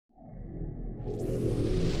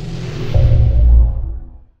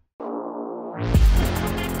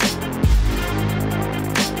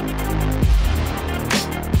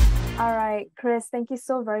Chris, thank you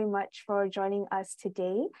so very much for joining us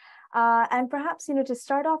today. And perhaps, to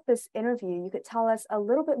start off this interview, you could tell us a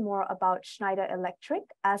little bit more about Schneider Electric,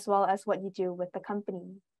 as well as what you do with the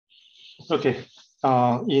company. Okay.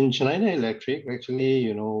 In Schneider Electric,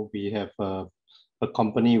 actually, we have a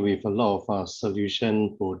company with a lot of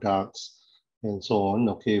solution products and so on.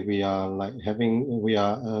 Okay, we are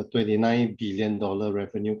a $29 billion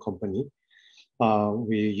revenue company.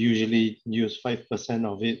 We usually use 5%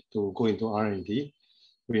 of it to go into R&D.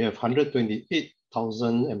 We have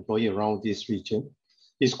 128,000 employees around this region.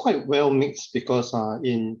 It's quite well mixed because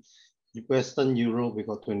in Western Europe, we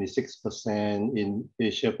got 26%, in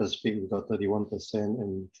Asia Pacific, we got 31%,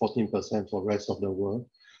 and 14% for the rest of the world,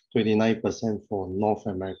 29% for North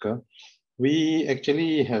America. We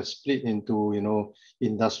actually have split into,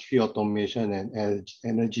 industry automation and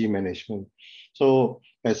energy management. So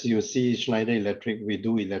as you see, Schneider Electric, we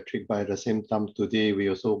do electric, but at the same time today, we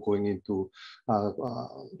also going into,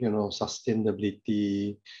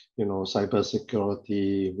 sustainability,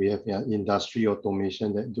 cybersecurity. We have industry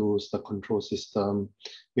automation that does the control system.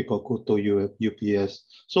 We got Kuto UPS.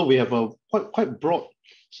 So we have a quite broad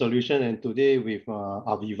solution. And today with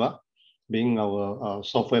Aviva, being our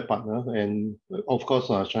software partner, and of course,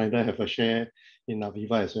 Schneider have a share in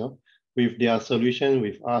Aviva as well. With their solution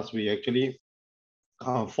with us, we actually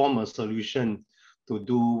form a solution to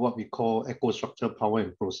do what we call EcoStruxure power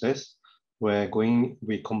and process, where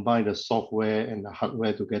we combine the software and the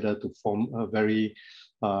hardware together to form a very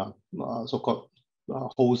so-called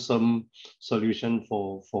wholesome solution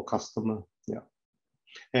for customer. Yeah,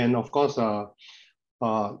 and of course,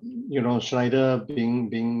 Schneider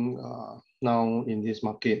being now in this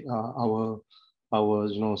market, our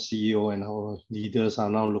CEO and our leaders are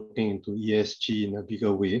now looking into ESG in a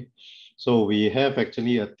bigger way. So we have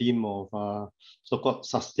actually a team of so-called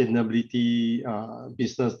sustainability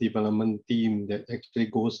business development team that actually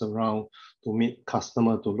goes around to meet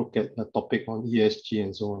customer to look at the topic on ESG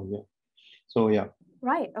and so on. Yeah. So yeah.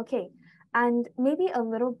 Right. Okay. And maybe a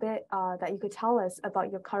little bit that you could tell us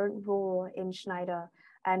about your current role in Schneider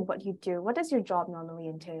and what you do. What does your job normally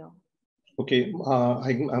entail? Okay,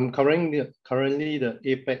 I'm currently the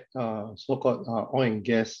APAC so-called oil and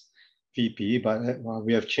gas VP, but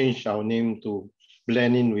we have changed our name to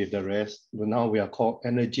blend in with the rest. But now we are called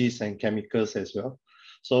Energies and Chemicals as well.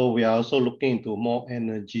 So we are also looking into more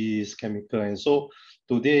energies, chemical, and so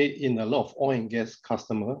today in a lot of oil and gas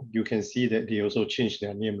customer, you can see that they also changed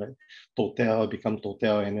their name, like Total become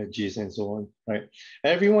Total Energies and so on, right?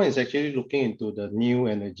 Everyone is actually looking into the new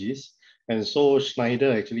energies. And so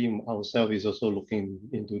Schneider actually ourselves is also looking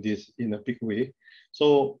into this in a big way.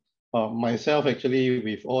 So myself actually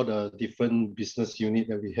with all the different business units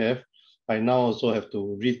that we have, I now also have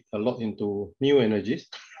to read a lot into new energies.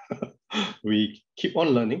 We keep on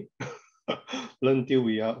learning, learn till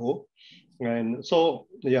we are old. And so,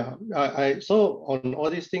 yeah, so on all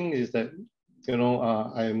these things is that,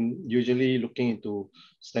 I'm usually looking into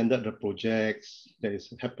standard the projects that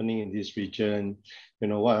is happening in this region,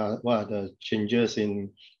 what are the changes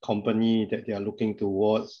in company that they are looking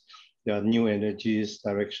towards, their new energies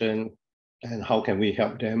direction, and how can we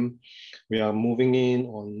help them. We are moving in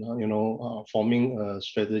on, forming a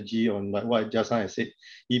strategy on like what just now I said,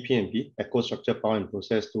 EP&P, EcoStruxure Power and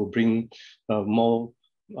Process, to bring more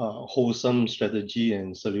wholesome strategy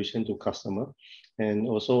and solution to customer. And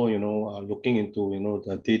also, looking into,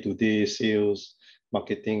 the day-to-day sales,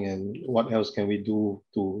 marketing, and what else can we do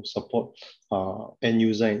to support end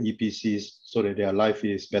user and EPCs so that their life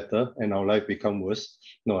is better and our life become worse.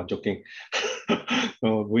 No, I'm joking.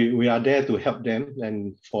 We are there to help them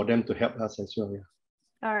and for them to help us as well.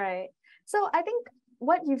 Yeah. All right. So I think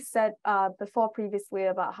what you've said before previously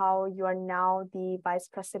about how you are now the Vice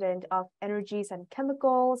President of Energies and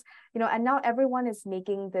Chemicals, and now everyone is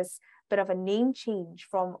making this bit of a name change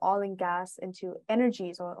from oil and gas into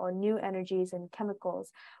energies or new energies and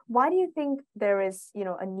chemicals. Why do you think there is,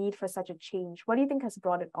 a need for such a change? What do you think has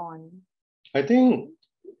brought it on? I think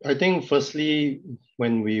firstly,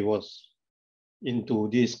 when we was into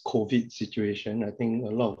this COVID situation, I think a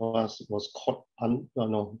lot of us was caught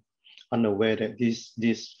unaware that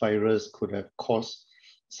this virus could have caused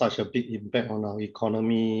such a big impact on our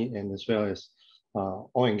economy, and as well as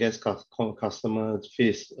oil and gas customers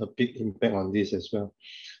face a big impact on this as well.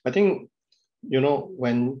 I think,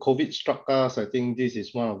 when COVID struck us, I think this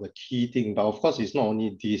is one of the key things. But of course, it's not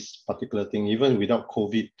only this particular thing. Even without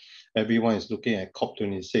COVID, everyone is looking at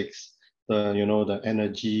COP26, the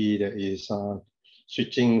energy that is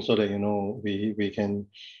switching so that, we can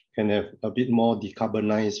have a bit more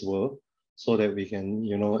decarbonized world so that we can,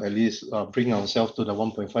 at least bring ourselves to the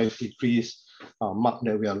 1.5 degrees mark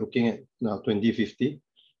that we are looking at 2050,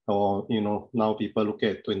 or now people look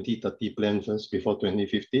at 2030 plan first before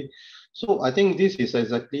 2050. So I think this is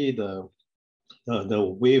exactly the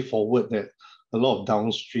way forward that a lot of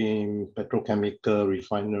downstream petrochemical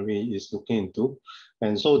refinery is looking into.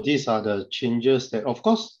 And so these are the changes that, of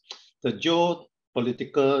course, the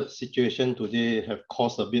geopolitical situation today have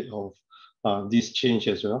caused a bit of this change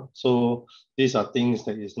as well. So these are things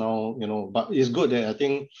that is now, but it's good that I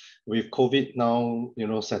think with COVID now,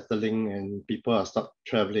 settling and people are start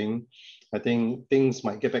traveling, I think things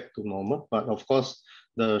might get back to normal. But of course,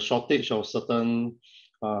 the shortage of certain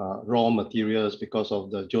raw materials because of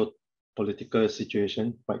the geopolitical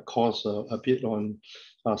situation might cause a bit on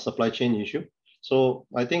supply chain issue. So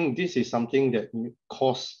I think this is something that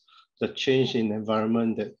cause the change in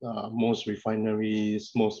environment that most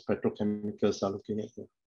refineries, most petrochemicals are looking at.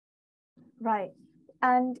 Right.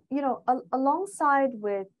 And, alongside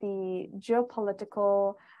with the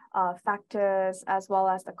geopolitical factors, as well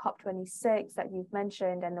as the COP26 that you've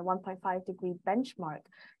mentioned and the 1.5-degree benchmark,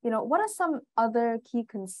 what are some other key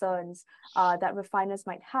concerns that refiners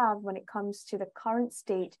might have when it comes to the current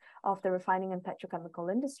state of the refining and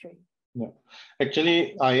petrochemical industry? Yeah,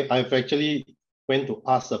 actually, I've actually went to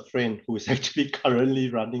ask a friend who is actually currently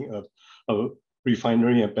running a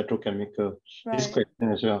refinery and petrochemical this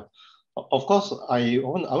question as well. Of course, I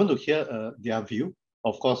want to hear their view.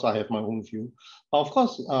 Of course, I have my own view. Of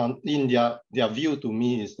course, in their view to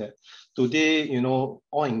me is that today, oil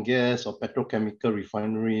and gas or petrochemical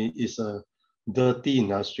refinery is a dirty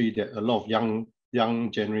industry that a lot of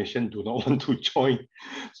young generation do not want to join.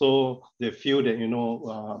 So they feel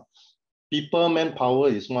that people manpower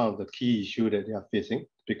is one of the key issue that they are facing,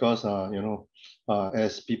 because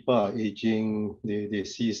as people are aging, they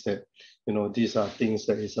see that these are things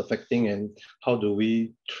that is affecting, and how do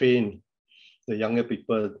we train the younger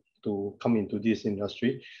people to come into this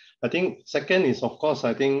industry. I think second is, of course,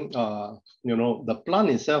 I think the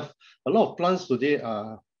plant itself, a lot of plants today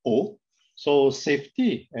are old, so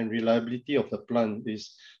safety and reliability of the plant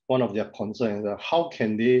is one of their concerns. How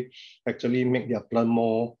can they actually make their plant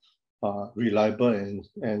more reliable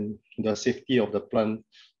and the safety of the plant?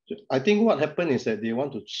 I think what happened is that they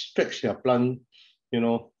want to stretch their plant,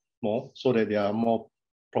 more, so that they are more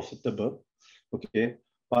profitable. Okay,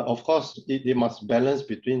 but of course they must balance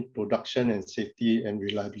between production and safety and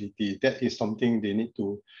reliability. That is something they need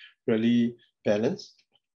to really balance.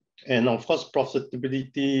 And of course,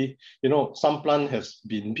 profitability. Some plant has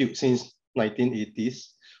been built since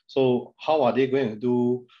 1980s. So how are they going to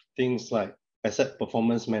do things like asset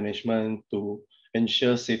performance management to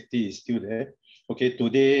ensure safety is still there? Okay,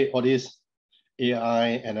 today all this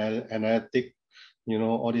AI and analytic,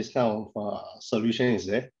 all this kind of solution is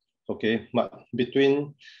there. Okay, but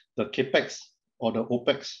between the capex or the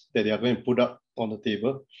opex that they are going to put up on the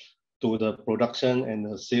table to the production and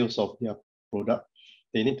the sales of their product,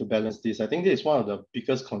 they need to balance this. I think this is one of the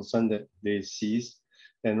biggest concern that they see.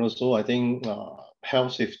 And also, I think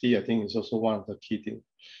health safety, I think, is also one of the key things.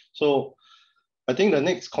 So I think the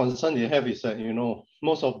next concern they have is that,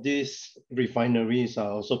 most of these refineries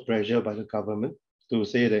are also pressured by the government to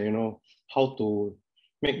say that, how to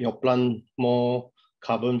make your plant more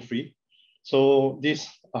carbon free. So these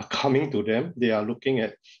are coming to them. They are looking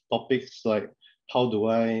at topics like, how do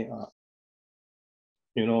I,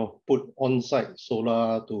 put on-site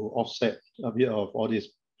solar to offset a bit of all this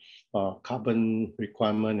carbon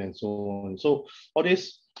requirement and so on. So all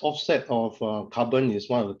this offset of carbon is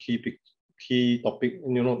one of the key topic.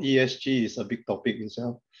 ESG is a big topic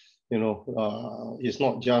itself. It's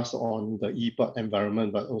not just on the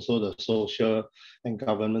environment, but also the social and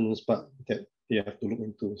governance part that they have to look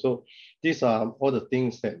into. So these are all the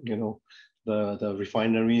things that the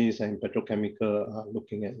refineries and petrochemical are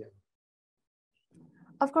looking at. Yeah.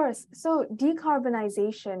 Of course. So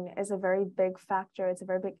decarbonization is a very big factor. It's a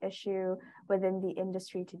very big issue within the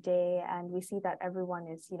industry today. And we see that everyone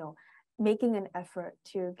is, making an effort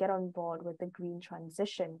to get on board with the green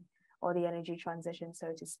transition, or the energy transition,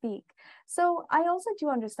 so to speak. So I also do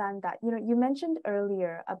understand that, you mentioned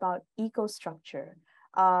earlier about Ecostruxure,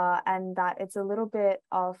 and that it's a little bit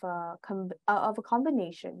of a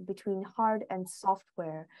combination between hard and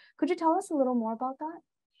software. Could you tell us a little more about that?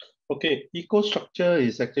 Okay, Ecostruxure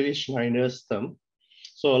is actually Schneider's term.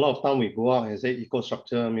 So a lot of time we go out and say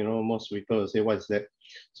Ecostruxure, most people will say, what's that?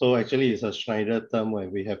 So actually it's a Schneider term where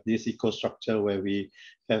we have this Ecostruxure where we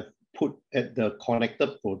have put at the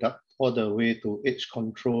connected product all the way to edge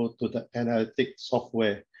control to the analytic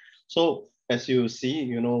software. So as you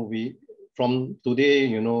see, we from today,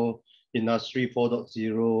 industry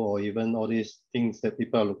 4.0 or even all these things that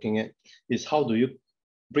people are looking at is how do you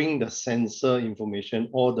bring the sensor information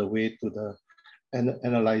all the way to the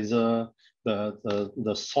analyzer,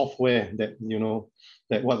 the software that,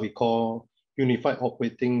 that what we call unified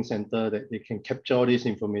operating center, that they can capture all this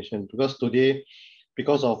information. Because today,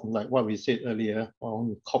 because of like what we said earlier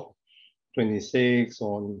on COP26,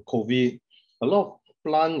 on COVID, a lot of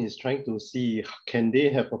plant is trying to see, can they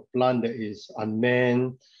have a plant that is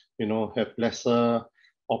unmanned, have lesser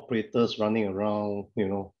operators running around,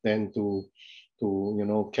 than to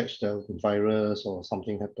catch the virus or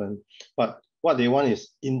something happen. But what they want is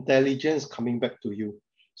intelligence coming back to you.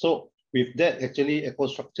 So with that, actually,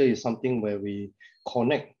 EcoStruxure is something where we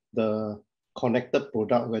connect the connected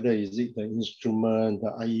product, whether is it the instrument,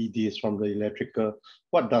 the IEDs from the electrical,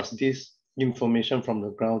 what does this information from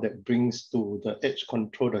the ground that brings to the edge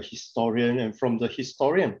control, the historian, and from the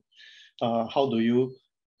historian, how do you,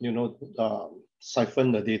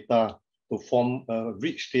 siphon the data to form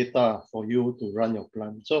rich data for you to run your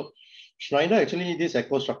plant. So Schneider, actually, this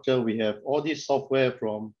EcoStruxure, we have all this software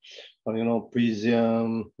from,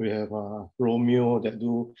 Prisium, we have Romeo that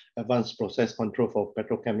do advanced process control for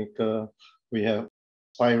petrochemical. We have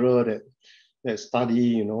Spiral that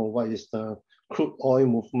study, what is the crude oil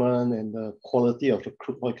movement and the quality of the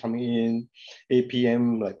crude oil coming in.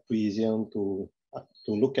 APM like Prisium to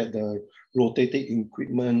look at the rotating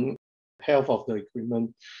equipment, health of the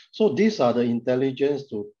equipment. So these are the intelligence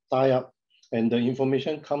to tie up, and the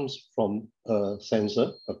information comes from a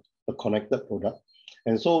sensor, a connected product.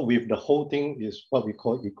 And so with the whole thing is what we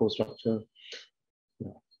call EcoStruxure.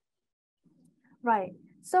 Yeah. Right.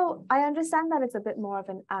 So I understand that it's a bit more of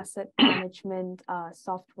an asset management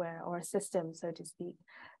software or system, so to speak.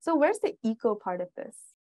 So where's the eco part of this?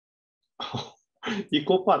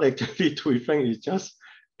 Eco part, actually, to be frank, is just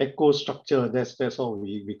EcoStruxure. That's all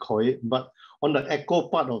we call it. But on the eco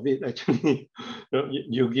part of it, actually,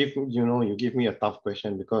 you give me a tough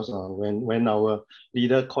question, because when our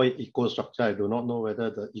leader called it EcoStruxure, I do not know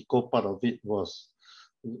whether the eco part of it was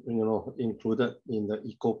included in the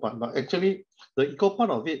eco part. But actually, the eco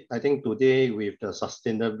part of it, I think today with the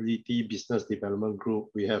Sustainability Business Development Group,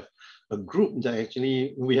 we have a group that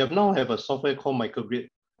actually, we now have a software called Microgrid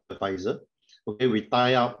Advisor. Okay, we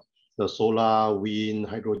tie up the solar, wind,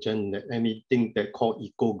 hydrogen, anything that called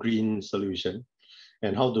eco-green solution.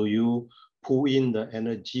 And how do you pull in the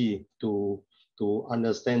energy to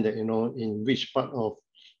understand that, in which part of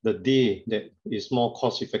the day that is more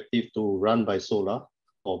cost effective to run by solar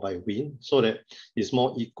or by wind, so that it's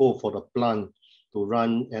more eco for the plant to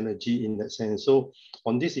run energy in that sense. So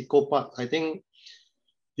on this eco part, I think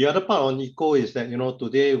the other part on eco is that,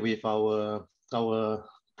 today with our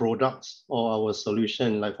products or our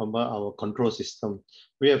solution, like from our control system,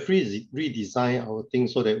 we have redesigned our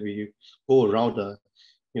things so that we go around the,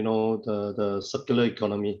 the circular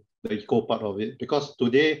economy, the eco part of it. Because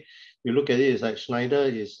today, you look at it, it's like Schneider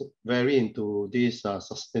is very into this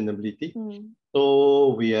sustainability.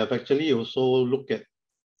 So we have actually also looked at,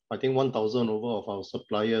 I think 1,000 over of our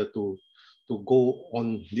supplier to go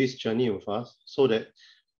on this journey with us, so that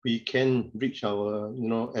we can reach our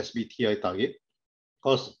SBTi target.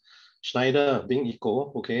 Because Schneider being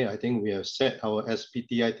eco, okay, I think we have set our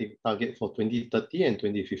SBTi target for 2030 and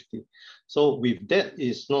 2050. So with that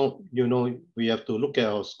is not, we have to look at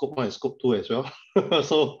our scope 1 and scope 2 as well.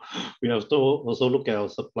 So we have to also look at our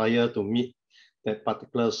supplier to meet that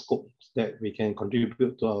particular scope that we can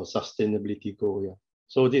contribute to our sustainability goal. Yeah.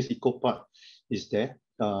 So this eco part is there.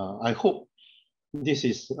 I hope this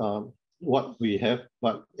is what we have,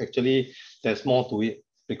 but actually there's more to it,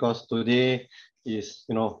 because today is,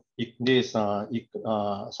 this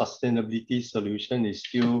sustainability solution is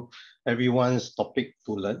still everyone's topic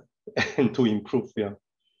to learn and to improve. Yeah.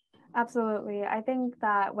 Absolutely. I think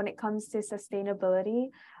that when it comes to sustainability,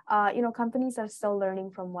 companies are still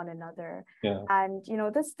learning from one another. Yeah. And,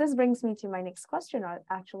 this brings me to my next question,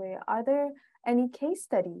 actually. Are there any case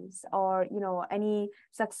studies or, any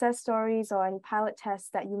success stories or any pilot tests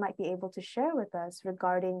that you might be able to share with us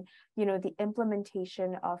regarding, the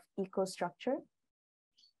implementation of EcoStruxure?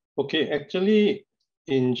 Okay, actually,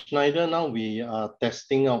 in Schneider now, we are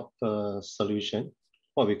testing out a solution,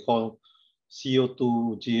 what we call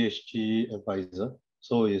CO2 GHG advisor.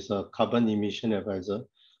 So it's a carbon emission advisor.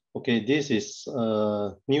 Okay, this is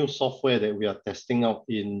a new software that we are testing out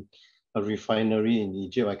in a refinery in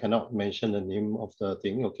Egypt. I cannot mention the name of the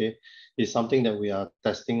thing, okay? It's something that we are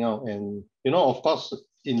testing out. And, of course,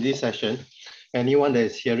 in this session, anyone that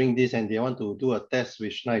is hearing this and they want to do a test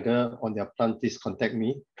with Schneider on their plant, please contact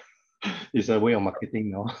me. It's a way of marketing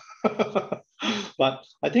now. But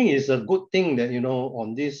I think it's a good thing that,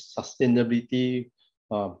 on this sustainability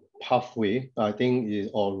pathway, I think, is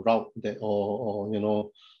or route that or you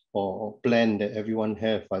know or plan that everyone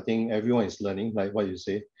have. I think everyone is learning, like what you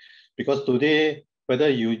say, because today whether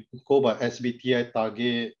you go by SBTI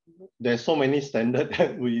target, there's so many standards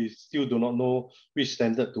that we still do not know which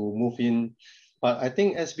standard to move in. But I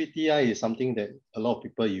think SBTI is something that a lot of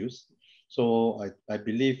people use. So I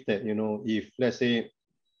believe that, you know, if let's say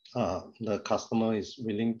the customer is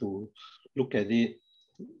willing to look at it,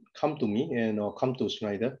 come to me and or come to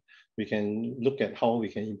Schneider, we can look at how we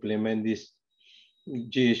can implement this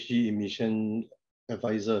GHG emission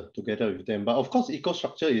advisor together with them. But of course,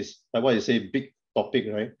 EcoStruxure is, like what you say, big topic,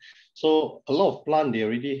 right? So a lot of plant, they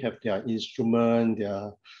already have their instrument,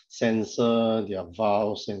 their sensor, their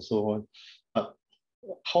valves, and so on. But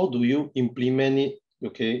how do you implement it?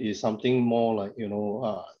 Okay, is something more like, you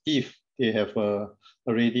know, if they have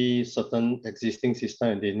already certain existing system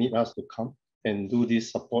and they need us to come and do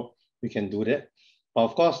this support, we can do that. But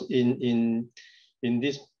of course, in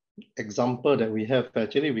this example that we have,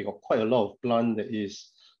 actually, we got quite a lot of plant that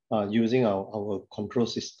is using our control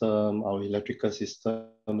system, our electrical system.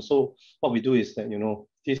 So what we do is that, you know,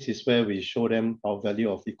 this is where we show them our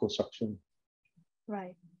value of EcoStruxure.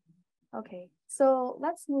 Right. Okay. So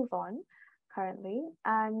let's move on currently.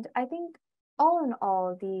 And I think all in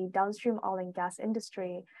all, the downstream oil and gas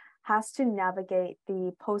industry has to navigate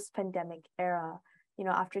the post-pandemic era, you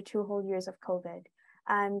know, after 2 whole years of COVID.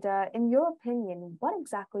 And in your opinion, what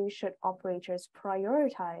exactly should operators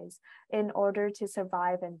prioritize in order to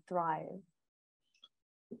survive and thrive?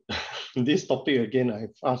 This topic again,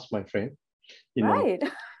 I've asked my friend. You right.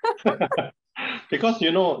 know, because,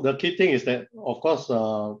 you know, the key thing is that, of course,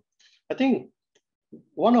 I think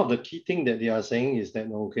one of the key things that they are saying is that,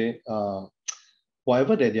 okay,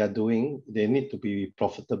 whatever that they are doing, they need to be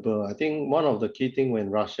profitable. I think one of the key things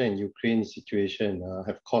when Russia and Ukraine situation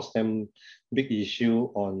have caused them big issue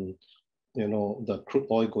on, you know, the crude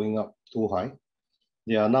oil going up too high.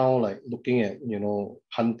 They are now like looking at, you know,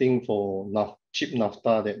 hunting for cheap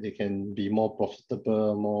naphtha that they can be more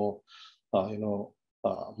profitable, more, you know,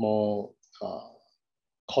 more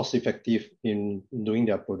cost effective in doing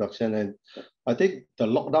their production. And I think the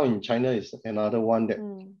lockdown in China is another one that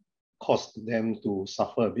caused them to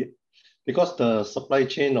suffer a bit, because the supply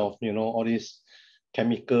chain of, you know, all these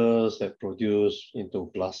chemicals that produce into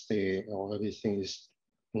plastic, all of these things is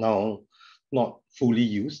now not fully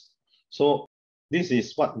used. So this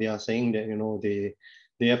is what they are saying, that, you know, they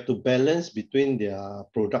have to balance between their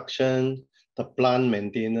production, the plant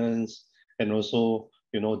maintenance, and also,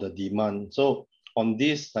 you know, the demand. So on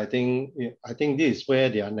this, I think this is where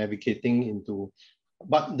they are navigating into.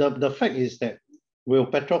 But the fact is that, will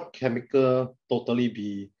petrochemical totally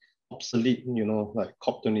be obsolete? You know, like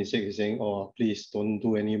COP26 is saying, oh, please don't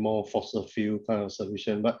do any more fossil fuel kind of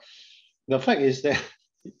solution. But the fact is that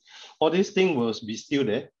all these things will be still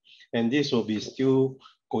there, and this will be still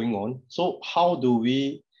going on. So how do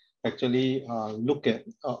we actually look at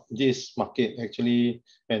this market actually,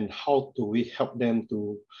 and how do we help them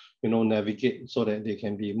to, you know, navigate so that they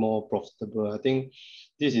can be more profitable? I think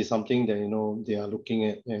this is something that, you know, they are looking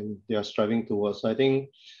at and they are striving towards. I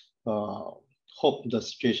think hope the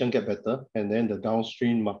situation get better, and then the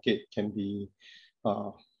downstream market can be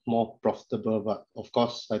more profitable. But of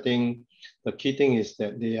course, I think the key thing is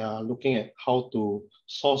that they are looking at how to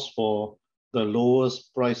source for the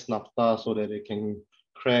lowest price naphtha so that they can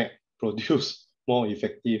produce more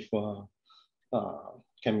effective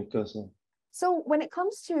chemicals. So when it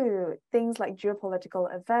comes to things like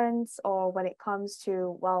geopolitical events, or when it comes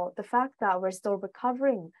to, well, the fact that we're still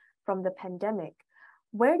recovering from the pandemic,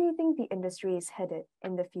 where do you think the industry is headed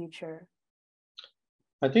in the future?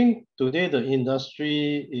 I think today the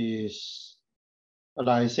industry is,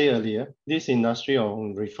 like I said earlier, this industry of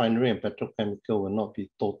refinery and petrochemical will not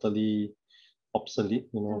be totally obsolete.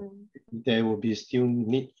 You know, there will be still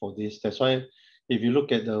need for this. That's why if you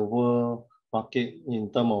look at the world market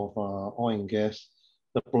in terms of oil and gas,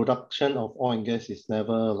 the production of oil and gas is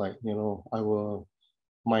never like, you know, I will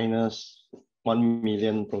minus 1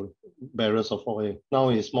 million barrels of oil. Now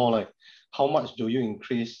it's more like, how much do you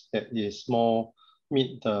increase that is more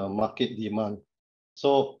meet the market demand?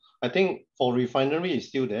 So I think for refinery is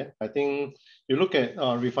still there. I think you look at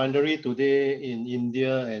refinery today in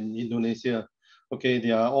India and Indonesia, okay,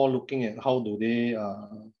 they are all looking at how do they,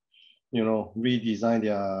 you know, redesign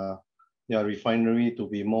their refinery to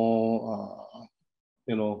be more,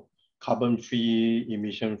 you know, carbon-free,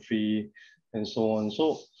 emission-free, and so on.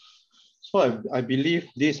 So I believe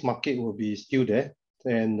this market will be still there.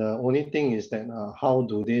 And the only thing is that how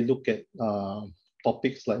do they look at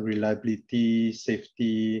topics like reliability,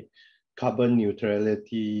 safety, carbon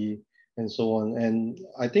neutrality, and so on. And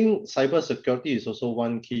I think cybersecurity is also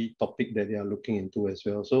one key topic that they are looking into as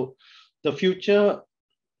well. So the future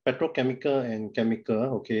petrochemical and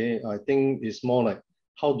chemical, okay, I think it's more like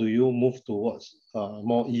how do you move towards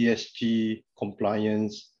more ESG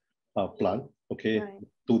compliance plant, okay? Right.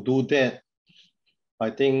 To do that, I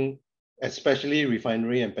think especially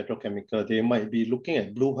refinery and petrochemical, they might be looking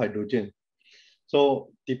at blue hydrogen. So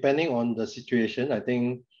depending on the situation, I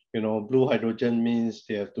think, blue hydrogen means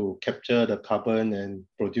they have to capture the carbon and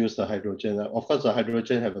produce the hydrogen. Of course, the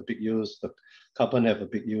hydrogen have a big use, the carbon have a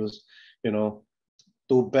big use,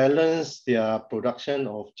 to balance their production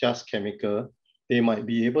of just chemical, they might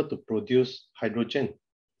be able to produce hydrogen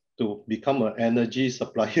to become an energy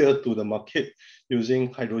supplier to the market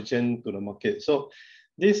using hydrogen to the market. So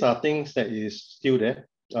these are things that is still there.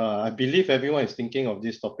 I believe everyone is thinking of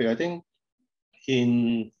this topic. I think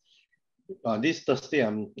in this Thursday,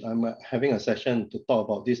 I'm having a session to talk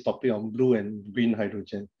about this topic on blue and green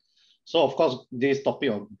hydrogen. So of course, this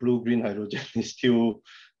topic of blue, green hydrogen is still,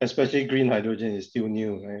 especially green hydrogen is still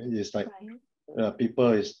new, right? It's like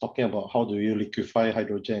people is talking about how do you liquefy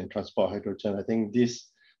hydrogen and transport hydrogen. I think these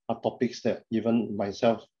are topics that even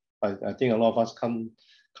myself, I think a lot of us can't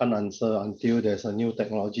answer until there's a new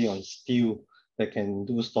technology on steel that can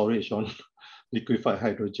do storage on liquefied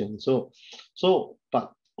hydrogen.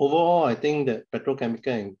 But overall, I think that petrochemical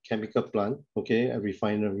and chemical plant, okay, a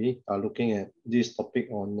refinery are looking at this topic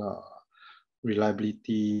on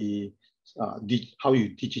reliability, how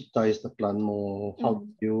you digitize the plant more, how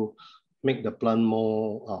you make the plant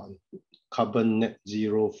more carbon net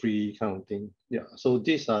zero free kind of thing. Yeah, so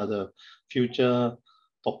these are the future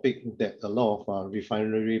topic that a lot of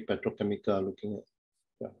refinery petrochemical are looking at.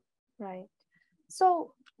 Yeah. Right.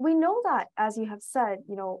 So we know that, as you have said,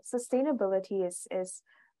 sustainability is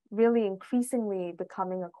really increasingly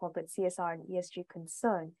becoming a corporate CSR and ESG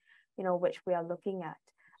concern, which we are looking at.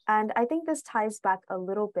 And I think this ties back a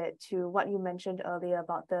little bit to what you mentioned earlier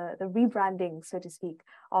about the rebranding, so to speak,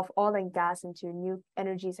 of oil and gas into new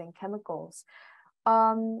energies and chemicals.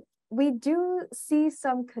 We do see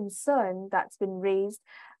some concern that's been raised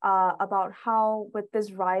about how, with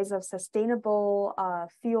this rise of sustainable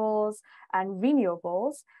fuels and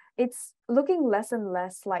renewables, it's looking less and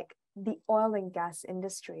less like the oil and gas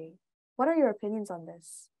industry. What are your opinions on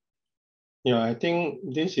this? Yeah, I think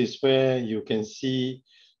this is where you can see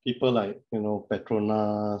people like,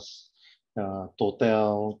 Petronas,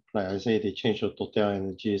 Total, like I say, they changed to Total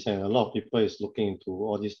Energies, and a lot of people is looking into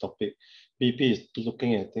all this topic. BP is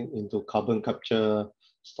looking at into carbon capture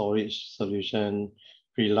storage solution.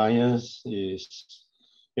 Reliance is,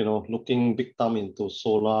 looking big time into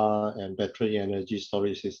solar and battery energy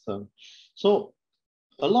storage system. So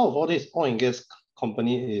a lot of all this oil and gas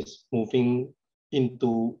company is moving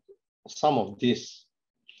into some of this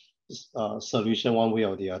solution one way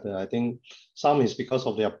or the other. I think some is because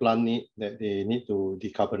of their plant need that they need to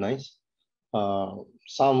decarbonize.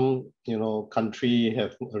 Some, country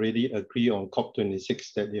have already agreed on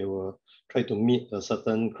COP26 that they will try to meet a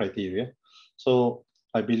certain criteria. So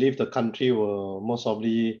I believe the country will most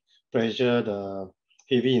probably pressure the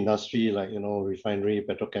heavy industry like, refinery,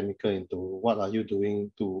 petrochemical into what are you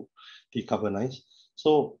doing to decarbonize.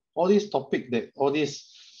 So all these topic that all these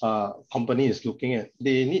company is looking at,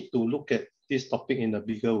 they need to look at this topic in a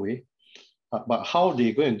bigger way. But how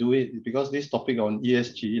they going to do it? Because this topic on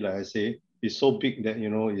ESG, like I say, is so big that,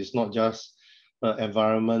 it's not just the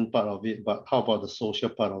environment part of it, but how about the social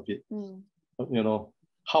part of it?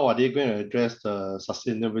 How are they going to address the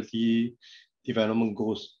sustainability development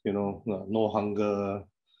goals, no hunger,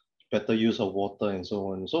 better use of water and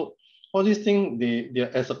so on. So all these things, they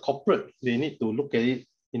as a corporate, they need to look at it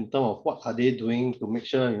in terms of what are they doing to make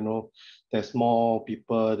sure, there's more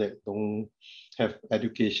people that don't have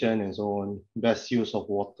education and so on, best use of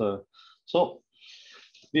water. So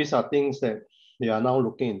these are things that they are now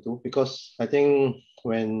looking into, because I think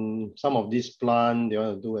when some of these plants, they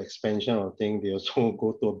want to do expansion or thing, they also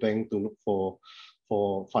go to a bank to look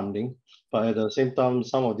for funding. But at the same time,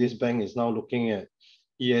 some of this bank is now looking at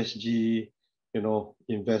ESG,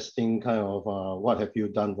 investing kind of what have you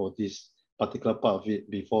done for this particular part of it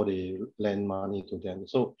before they lend money to them.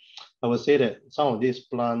 So I would say that some of these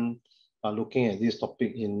plants are looking at this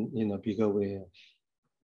topic in a bigger way.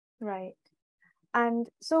 Right. And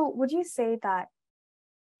so would you say that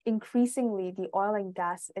increasingly the oil and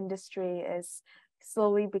gas industry is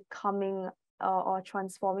slowly becoming or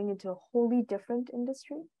transforming into a wholly different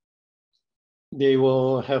industry? They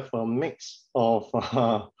will have a mix of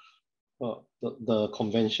the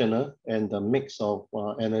conventional and the mix of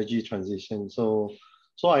energy transition. So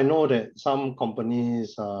I know that some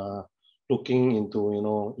companies are looking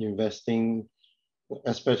into, investing,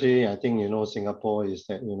 especially I think, Singapore is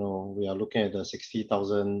that, we are looking at the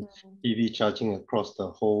 60,000 EV charging across the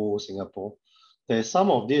whole Singapore. There's some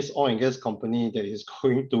of this oil and gas company that is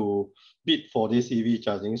going to bid for this EV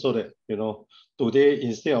charging so that, today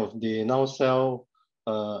instead of they now sell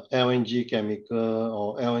LNG chemical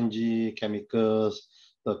or LNG chemicals,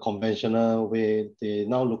 the conventional way, they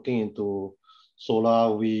now looking into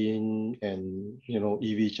solar, wind, and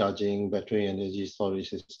EV charging, battery energy storage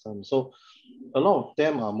system. So a lot of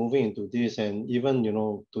them are moving into this, and even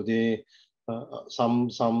today, some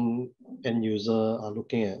end user are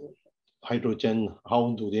looking at hydrogen.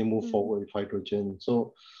 How do they move forward with hydrogen?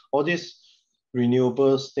 So all these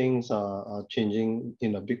renewables things are changing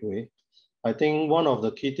in a big way. I think one of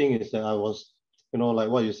the key things is that I was, like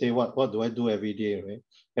what you say, what do I do every day, right?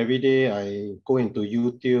 Every day I go into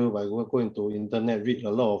YouTube, I go into internet, read a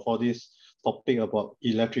lot of all this topic about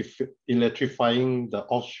electrifying the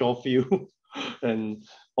offshore field and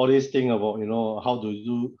all these things about, how do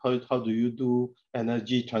you do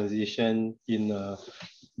energy transition in a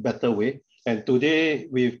better way. And today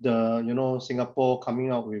with the, Singapore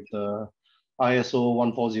coming out with the ISO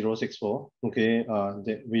 14064, okay,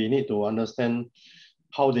 that we need to understand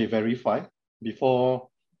how they verify before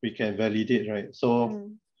we can validate, right?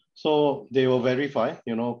 So they will verify,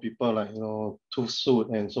 people like,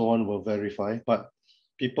 Toothsuit and so on will verify, but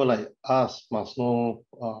people like us must know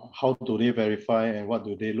how do they verify and what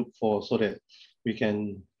do they look for so that we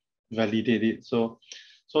can validate it. So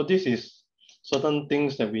this is certain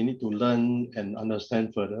things that we need to learn and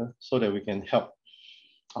understand further so that we can help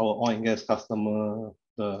our oil and gas customer,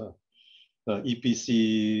 the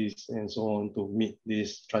EPCs and so on to meet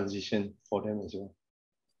this transition for them as well.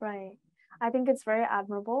 Right. I think it's very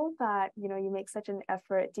admirable that, you make such an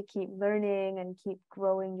effort to keep learning and keep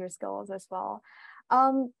growing your skills as well.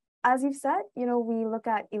 As you've said, we look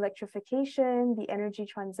at electrification, the energy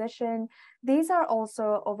transition. These are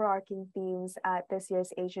also overarching themes at this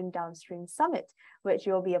year's Asian Downstream Summit, which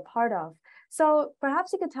you'll be a part of. So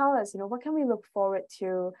perhaps you could tell us, what can we look forward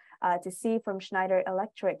to see from Schneider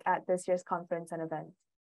Electric at this year's conference and event?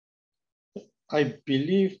 I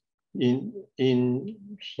believe in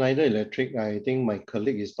Schneider Electric, I think my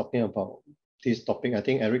colleague is talking about this topic. I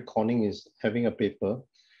think Eric Conning is having a paper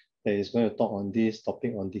that is going to talk on this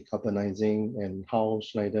topic on decarbonizing and how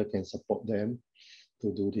Schneider can support them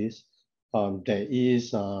to do this. There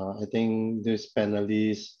is, I think, this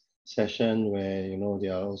panelist session where, they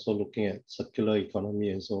are also looking at circular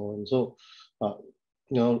economy and so on. So,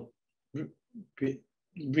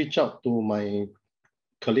 reach out to my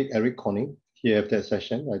colleague Eric Conning. He have that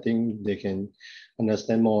session. I think they can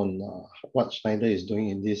understand more on what Schneider is doing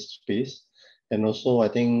in this space. And also, I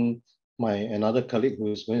think my another colleague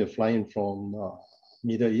who is going to fly in from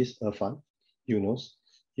Middle East, Irfan Yunus,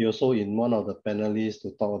 he also in one of the panelists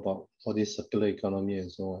to talk about all this circular economy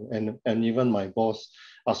and so on. And even my boss,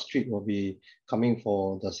 Astrid, will be coming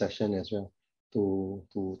for the session as well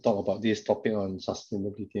to talk about this topic on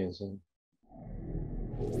sustainability and so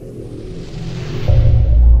on.